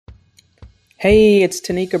Hey, it's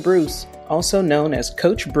Tanika Bruce, also known as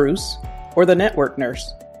Coach Bruce or the Network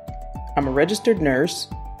Nurse. I'm a registered nurse,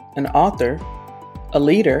 an author, a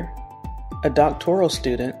leader, a doctoral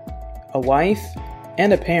student, a wife,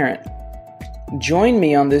 and a parent. Join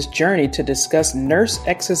me on this journey to discuss nurse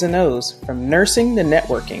X's and O's from nursing to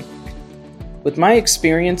networking. With my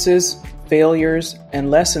experiences, failures,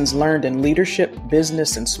 and lessons learned in leadership,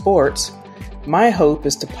 business, and sports, my hope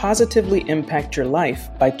is to positively impact your life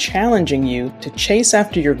by challenging you to chase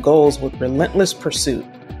after your goals with relentless pursuit.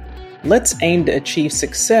 Let's aim to achieve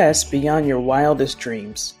success beyond your wildest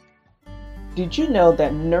dreams. Did you know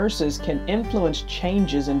that nurses can influence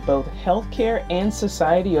changes in both healthcare and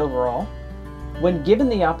society overall? When given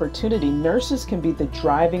the opportunity, nurses can be the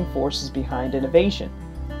driving forces behind innovation.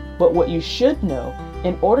 But what you should know,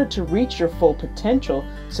 in order to reach your full potential,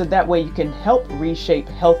 so that way you can help reshape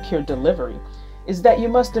healthcare delivery, is that you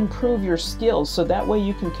must improve your skills so that way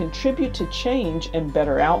you can contribute to change and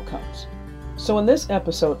better outcomes. So in this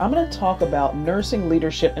episode, I'm going to talk about nursing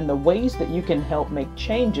leadership and the ways that you can help make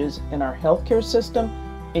changes in our healthcare system,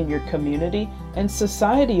 in your community, and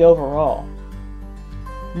society overall.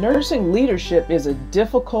 Nursing leadership is a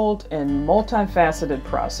difficult and multifaceted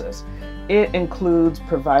process. It includes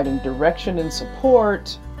providing direction and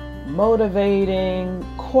support, motivating,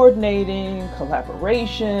 coordinating,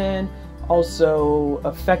 collaboration, also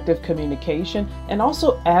effective communication, and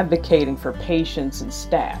also advocating for patients and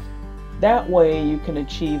staff. That way you can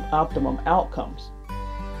achieve optimum outcomes.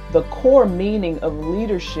 The core meaning of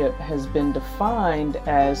leadership has been defined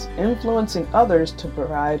as influencing others to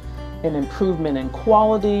provide an improvement in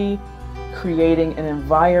quality, creating an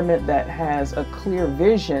environment that has a clear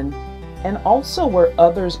vision, and also where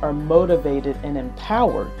others are motivated and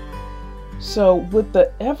empowered. So with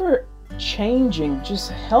the ever-changing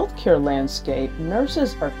healthcare landscape,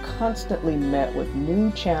 nurses are constantly met with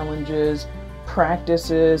new challenges,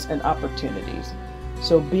 practices, and opportunities.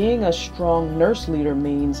 So being a strong nurse leader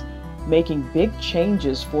means making big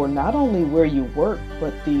changes for not only where you work,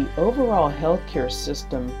 but the overall healthcare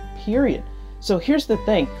system, period. So here's the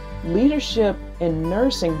thing, leadership in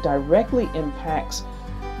nursing directly impacts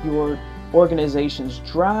your organization's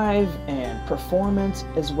drive and performance,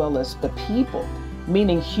 as well as the people,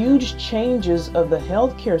 meaning huge changes of the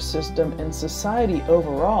healthcare system and society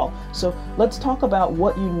overall. So let's talk about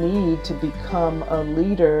what you need to become a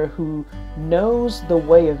leader who knows the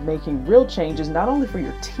way of making real changes, not only for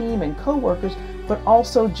your team and coworkers, but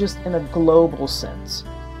also just in a global sense.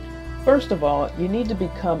 First of all, you need to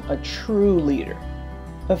become a true leader.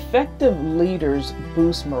 Effective leaders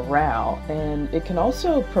boost morale, and it can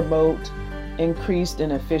also promote increased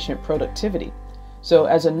and efficient productivity. So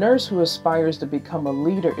as a nurse who aspires to become a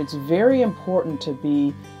leader, it's very important to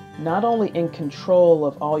be not only in control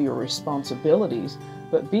of all your responsibilities,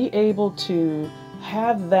 but be able to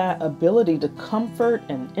have that ability to comfort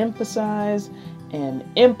and emphasize and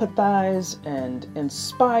empathize and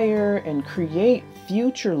inspire and create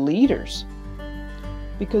future leaders.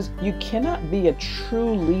 Because you cannot be a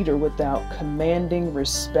true leader without commanding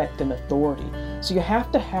respect and authority. So you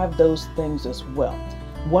have to have those things as well.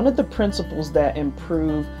 One of the principles that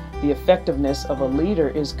improve the effectiveness of a leader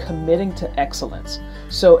is committing to excellence.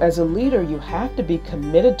 So as a leader, you have to be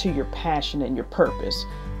committed to your passion and your purpose.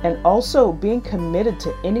 And also being committed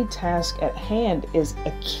to any task at hand is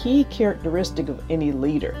a key characteristic of any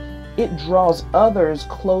leader. It draws others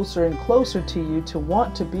closer and closer to you to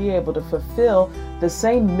want to be able to fulfill the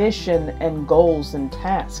same mission and goals and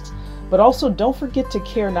tasks. But also don't forget to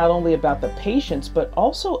care not only about the patients, but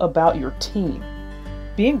also about your team.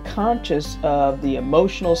 Being conscious of the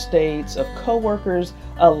emotional states of coworkers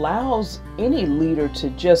allows any leader to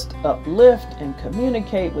just uplift and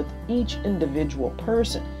communicate with each individual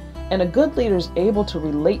person. And a good leader is able to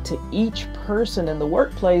relate to each person in the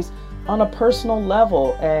workplace on a personal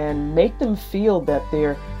level and make them feel that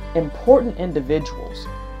they're important individuals.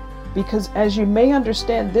 Because as you may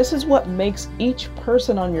understand, this is what makes each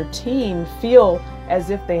person on your team feel as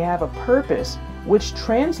if they have a purpose, which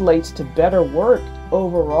translates to better work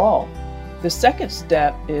overall. The second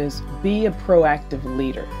step is be a proactive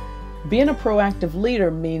leader. Being a proactive leader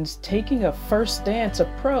means taking a first stance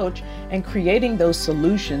approach and creating those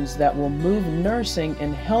solutions that will move nursing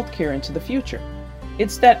and healthcare into the future.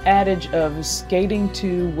 It's that adage of skating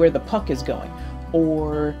to where the puck is going,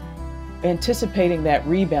 or anticipating that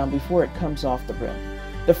rebound before it comes off the rim.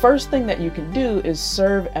 The first thing that you can do is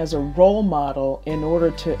serve as a role model in order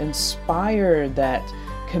to inspire that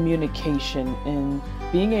communication and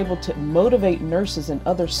being able to motivate nurses and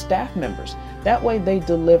other staff members. That way they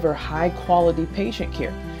deliver high quality patient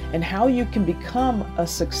care. And how you can become a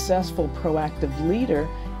successful proactive leader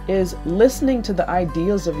is listening to the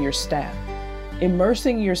ideals of your staff,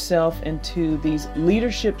 immersing yourself into these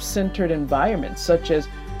leadership-centered environments such as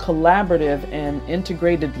collaborative and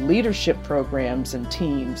integrated leadership programs and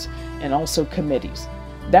teams, and also committees.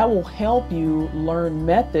 That will help you learn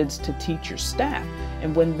methods to teach your staff.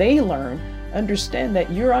 And when they learn, understand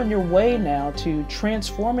that you're on your way now to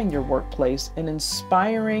transforming your workplace and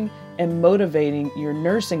inspiring and motivating your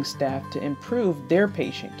nursing staff to improve their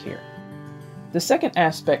patient care. The second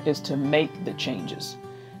aspect is to make the changes.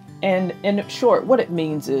 And in short, what it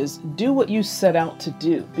means is do what you set out to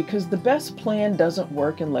do, because the best plan doesn't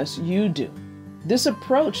work unless you do. This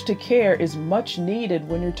approach to care is much needed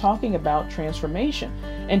when you're talking about transformation.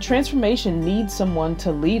 And transformation needs someone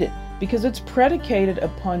to lead it because it's predicated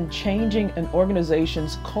upon changing an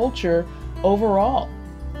organization's culture overall.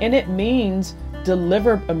 And it means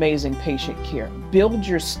deliver amazing patient care, build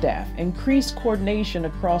your staff, increase coordination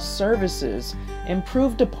across services,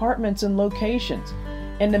 improve departments and locations.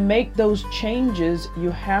 And to make those changes, you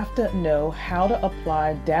have to know how to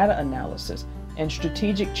apply data analysis and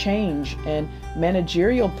strategic change and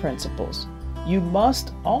managerial principles. You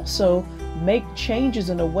must also make changes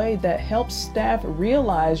in a way that helps staff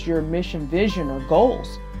realize your mission, vision, or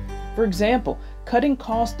goals. For example, cutting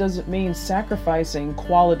costs doesn't mean sacrificing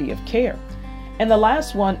quality of care. And the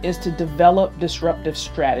last one is to develop disruptive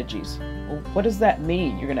strategies. Well, what does that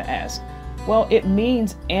mean, you're going to ask? Well, it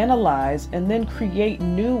means analyze and then create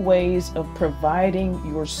new ways of providing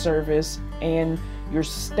your service and your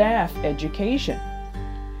staff education.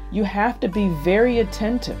 You have to be very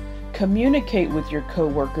attentive, communicate with your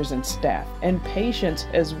coworkers and staff and patients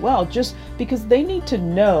as well, just because they need to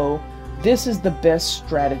know this is the best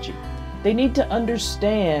strategy. They need to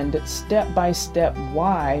understand step by step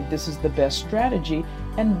why this is the best strategy,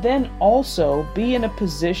 and then also be in a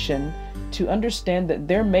position to understand that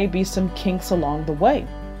there may be some kinks along the way.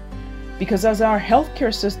 Because as our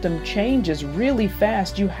healthcare system changes really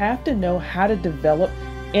fast, you have to know how to develop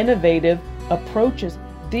innovative approaches.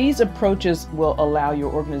 These approaches will allow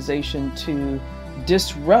your organization to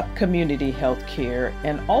disrupt community healthcare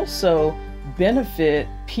and also benefit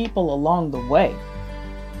people along the way.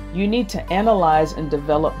 You need to analyze and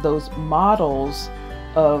develop those models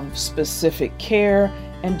of specific care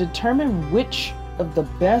and determine which of the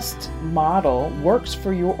best model works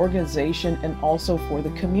for your organization and also for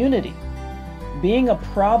the community. Being a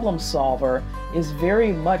problem solver is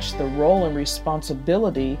very much the role and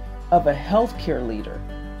responsibility of a healthcare leader.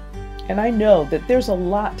 And I know that there's a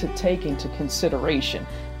lot to take into consideration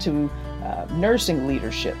to nursing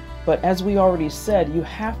leadership. But as we already said, you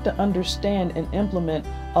have to understand and implement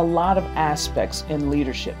a lot of aspects in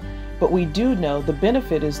leadership. But we do know the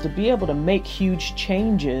benefit is to be able to make huge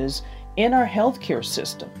changes in our healthcare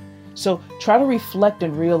system. So try to reflect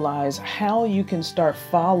and realize how you can start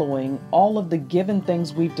following all of the given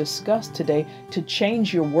things we've discussed today to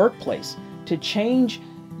change your workplace, to change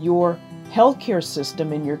your healthcare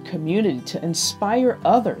system in your community, to inspire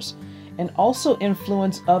others, and also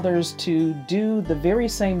influence others to do the very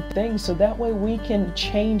same thing so that way we can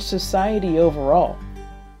change society overall.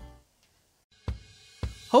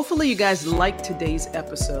 Hopefully you guys liked today's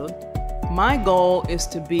episode. My goal is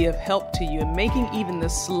to be of help to you in making even the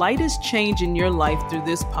slightest change in your life through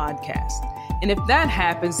this podcast. And if that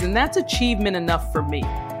happens, then that's achievement enough for me.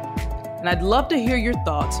 And I'd love to hear your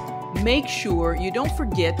thoughts. Make sure you don't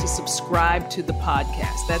forget to subscribe to the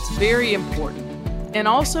podcast. That's very important. And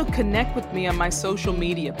also connect with me on my social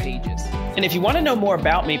media pages. And if you want to know more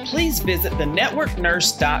about me, please visit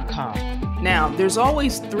thenetworknurse.com. Now, there's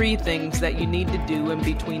always 3 things that you need to do in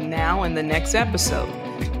between now and the next episode.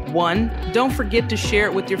 1, don't forget to share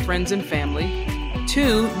it with your friends and family.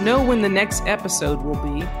 2, know when the next episode will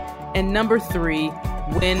be. And number 3,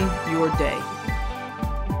 win your day.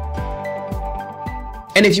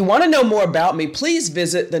 And if you want to know more about me, please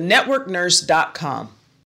visit thenetworknurse.com.